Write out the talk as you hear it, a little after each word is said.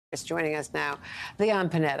Joining us now, Leon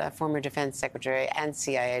Panetta, former Defense Secretary and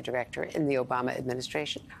CIA Director in the Obama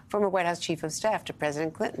administration, former White House Chief of Staff to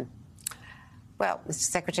President Clinton. Well, Mr.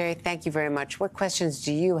 Secretary, thank you very much. What questions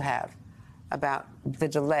do you have about the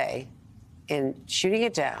delay in shooting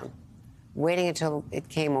it down, waiting until it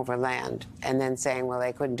came over land, and then saying, well,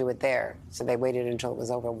 they couldn't do it there, so they waited until it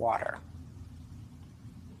was over water?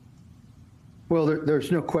 Well,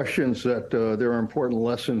 there's no questions that there are important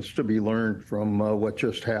lessons to be learned from what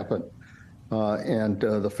just happened. And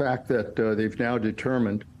the fact that they've now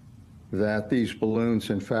determined that these balloons,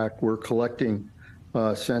 in fact, were collecting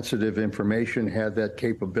sensitive information, had that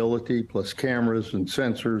capability, plus cameras and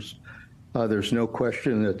sensors. There's no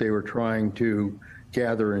question that they were trying to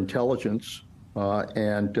gather intelligence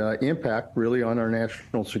and impact really on our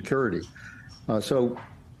national security. So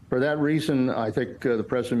for that reason, I think the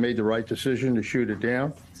president made the right decision to shoot it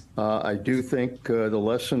down. I do think the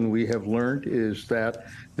lesson we have learned is that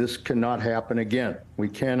this cannot happen again. We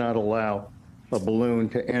cannot allow a balloon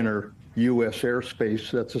to enter U.S.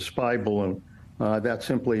 airspace that's a spy balloon. That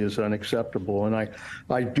simply is unacceptable. And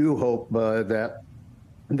I do hope that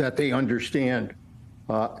they understand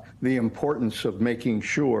the importance of making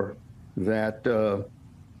sure that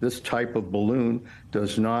this type of balloon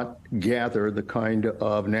does not gather the kind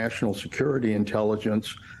of national security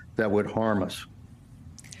intelligence that would harm us.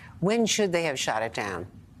 When should they have shot it down?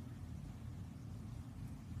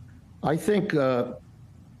 I think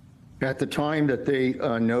at the time that they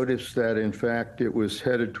noticed that, in fact, it was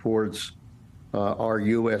headed towards our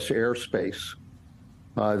U.S. airspace,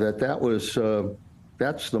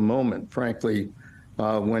 that's the moment, frankly,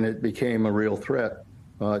 when it became a real threat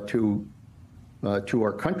to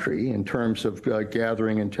our country in terms of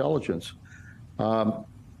gathering intelligence. I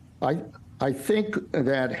think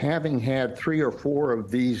that having had 3 or 4 of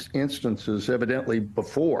these instances evidently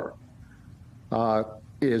before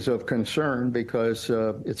is of concern, because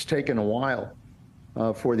it's taken a while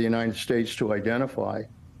for the United States to identify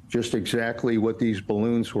just exactly what these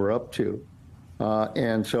balloons were up to.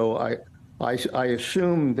 And so I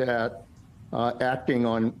assume that acting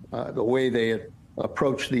on the way they had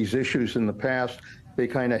approached these issues in the past, they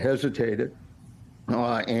kind of hesitated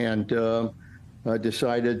and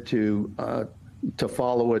decided to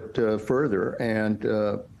follow it further. And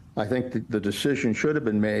I think the decision should have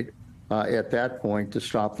been made at that point to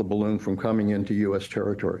stop the balloon from coming into U.S.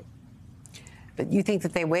 territory. But you think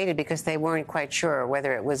that they waited because they weren't quite sure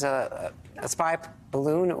whether it was a spy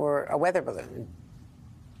balloon or a weather balloon?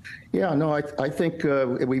 Yeah, no, I think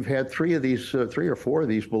we've had 3 or 4 of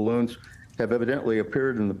these balloons have evidently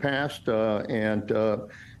appeared in the past, and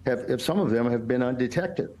some of them have been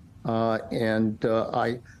undetected. And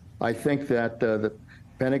I think that the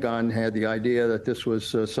Pentagon had the idea that this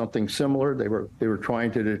was something similar. They were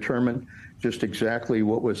trying to determine just exactly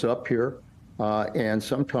what was up here. And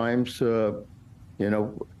sometimes, when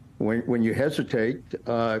you hesitate,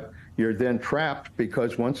 you're then trapped,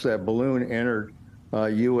 because once that balloon entered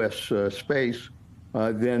U.S. space,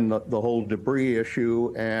 then the whole debris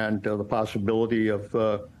issue and the possibility of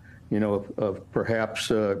perhaps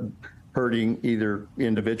hurting either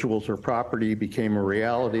individuals or property became a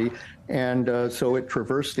reality. And so it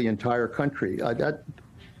traversed the entire country.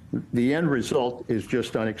 The end result is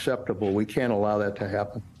just unacceptable. We can't allow that to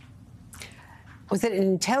happen. Was it an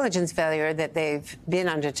intelligence failure that they've been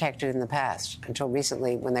undetected in the past, until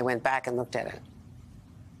recently when they went back and looked at it?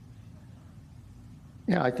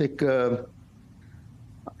 Yeah, I think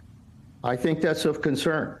that's of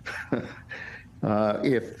concern.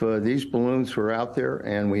 If these balloons were out there,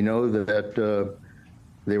 and we know that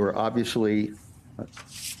they were obviously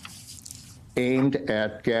aimed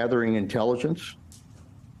at gathering intelligence,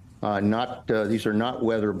 these are not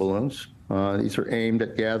weather balloons. These are aimed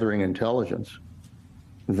at gathering intelligence.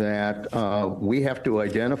 That we have to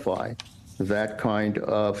identify that kind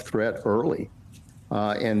of threat early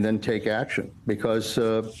and then take action. Because,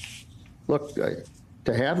 look,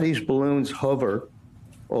 to have these balloons hover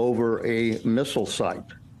over a missile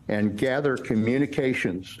site and gather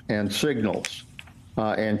communications and signals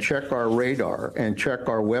and check our radar and check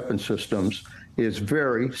our weapon systems is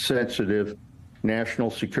very sensitive national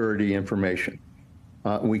security information.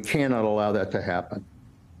 We cannot allow that to happen.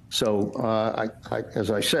 So,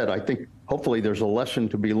 as I said, I think hopefully there's a lesson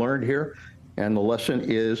to be learned here, and the lesson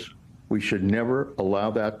is we should never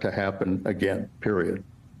allow that to happen again, period.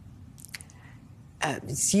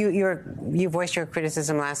 You voiced your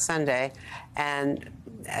criticism last Sunday, and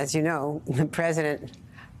as you know, the president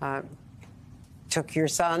took your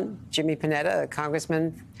son, Jimmy Panetta, a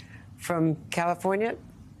congressman from California,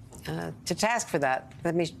 to task for that.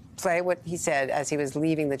 Let me play what he said as he was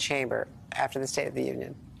leaving the chamber after the State of the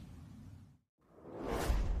Union.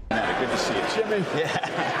 Good to see you. Jimmy.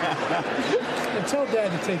 Yeah. And tell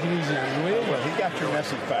Dad to take it easy on you, will you? Well, he got your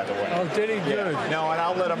message, by the way. Oh, did he? Good. Yeah. No, and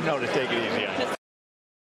I'll let him know to take it easy on you.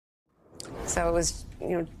 So it was,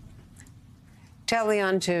 tell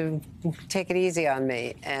Leon to take it easy on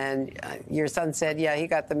me. And your son said, yeah, he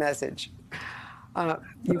got the message.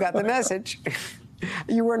 You got the message.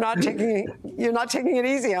 You're not taking it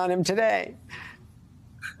easy on him today.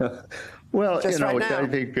 Well, Just right now. I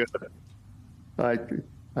think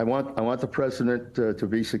I want the president to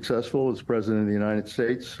be successful as president of the United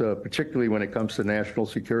States, particularly when it comes to national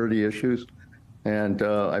security issues. And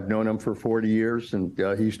I've known him for 40 years, and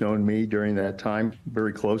he's known me during that time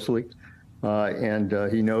very closely. And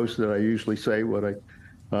he knows that I usually say what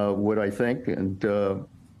I think, and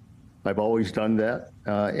I've always done that.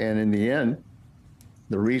 And in the end,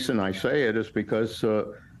 the reason I say it is because,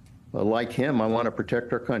 like him, I want to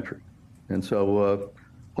protect our country. And so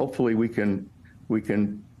hopefully we can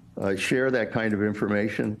share that kind of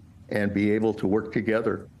information and be able to work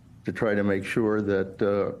together to try to make sure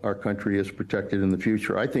that our country is protected in the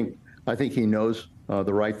future. I think he knows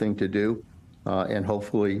the right thing to do, and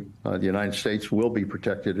hopefully the United States will be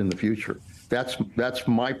protected in the future. That's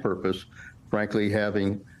my purpose, frankly,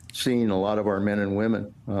 having seen a lot of our men and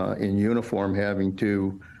women in uniform having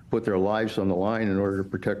to put their lives on the line in order to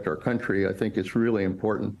protect our country. I think it's really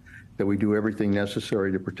important that we do everything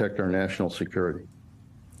necessary to protect our national security.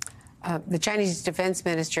 The Chinese defense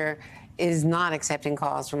minister is not accepting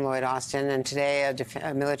calls from Lloyd Austin, and today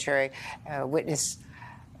a military witness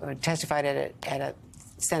testified at a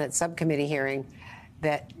Senate subcommittee hearing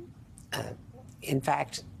that, in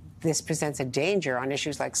fact, this presents a danger on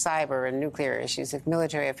issues like cyber and nuclear issues if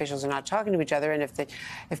military officials are not talking to each other, and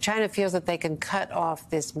if China feels that they can cut off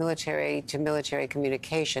this military-to-military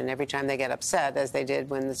communication every time they get upset, as they did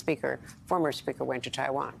when the former speaker went to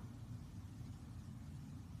Taiwan.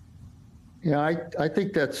 Yeah, I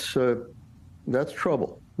think that's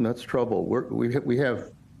trouble. That's trouble. We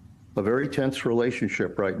have a very tense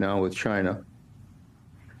relationship right now with China,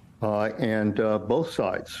 and both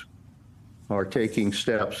sides are taking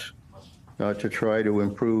steps to try to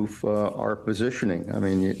improve our positioning. I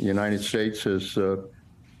mean, the United States has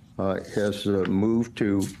moved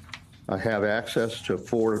to have access to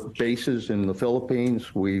 4 bases in the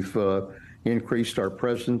Philippines. We've increased our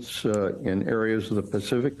presence in areas of the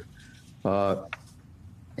Pacific.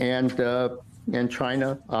 And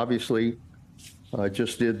China obviously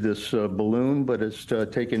just did this balloon, but it's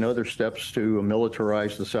taken other steps to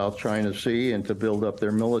militarize the South China Sea and to build up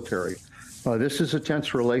their military. This is a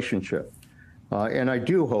tense relationship. And I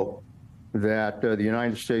do hope that the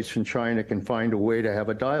United States and China can find a way to have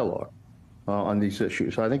a dialogue on these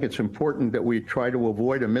issues. I think it's important that we try to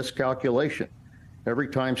avoid a miscalculation. Every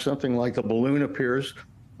time something like a balloon appears,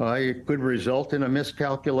 it could result in a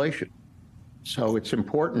miscalculation. So it's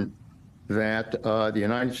important that the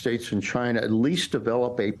United States and China at least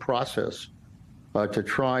develop a process to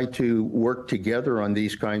try to work together on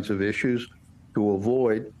these kinds of issues to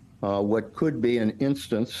avoid what could be an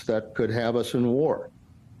instance that could have us in war.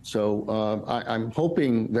 So I'm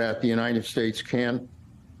hoping that the United States can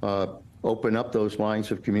open up those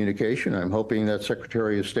lines of communication. I'm hoping that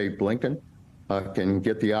Secretary of State Blinken can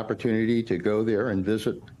get the opportunity to go there and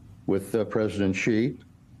visit with President Xi.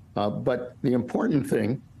 But the important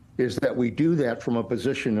thing is that we do that from a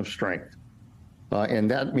position of strength.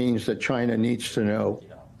 And that means that China needs to know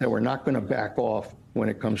that we're not going to back off when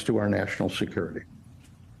it comes to our national security.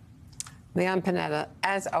 Leon Panetta,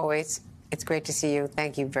 as always, it's great to see you.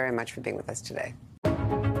 Thank you very much for being with us today.